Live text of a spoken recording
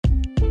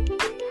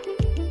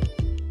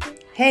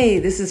Hey,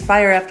 this is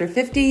Fire After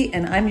 50,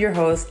 and I'm your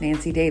host,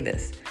 Nancy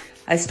Davis.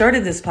 I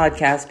started this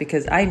podcast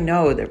because I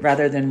know that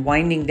rather than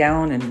winding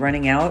down and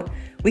running out,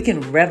 we can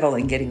revel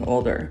in getting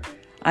older.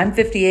 I'm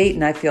 58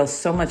 and I feel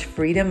so much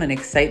freedom and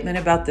excitement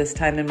about this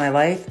time in my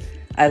life.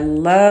 I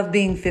love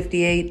being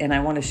 58 and I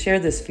want to share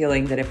this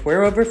feeling that if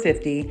we're over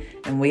 50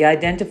 and we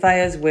identify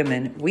as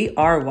women, we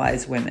are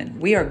wise women.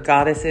 We are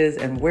goddesses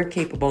and we're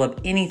capable of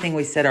anything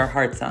we set our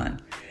hearts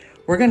on.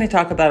 We're going to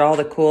talk about all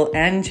the cool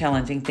and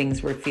challenging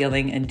things we're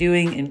feeling and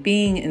doing and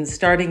being and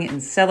starting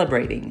and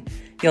celebrating.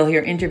 You'll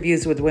hear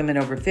interviews with women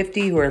over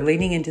 50 who are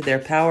leaning into their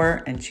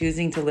power and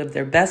choosing to live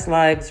their best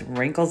lives,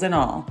 wrinkles and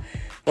all.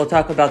 We'll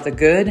talk about the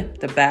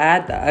good, the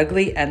bad, the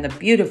ugly, and the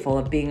beautiful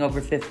of being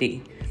over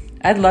 50.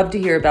 I'd love to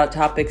hear about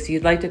topics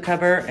you'd like to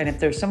cover, and if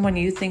there's someone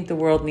you think the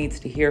world needs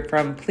to hear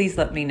from, please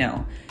let me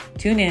know.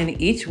 Tune in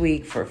each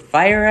week for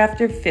Fire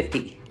After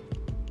 50.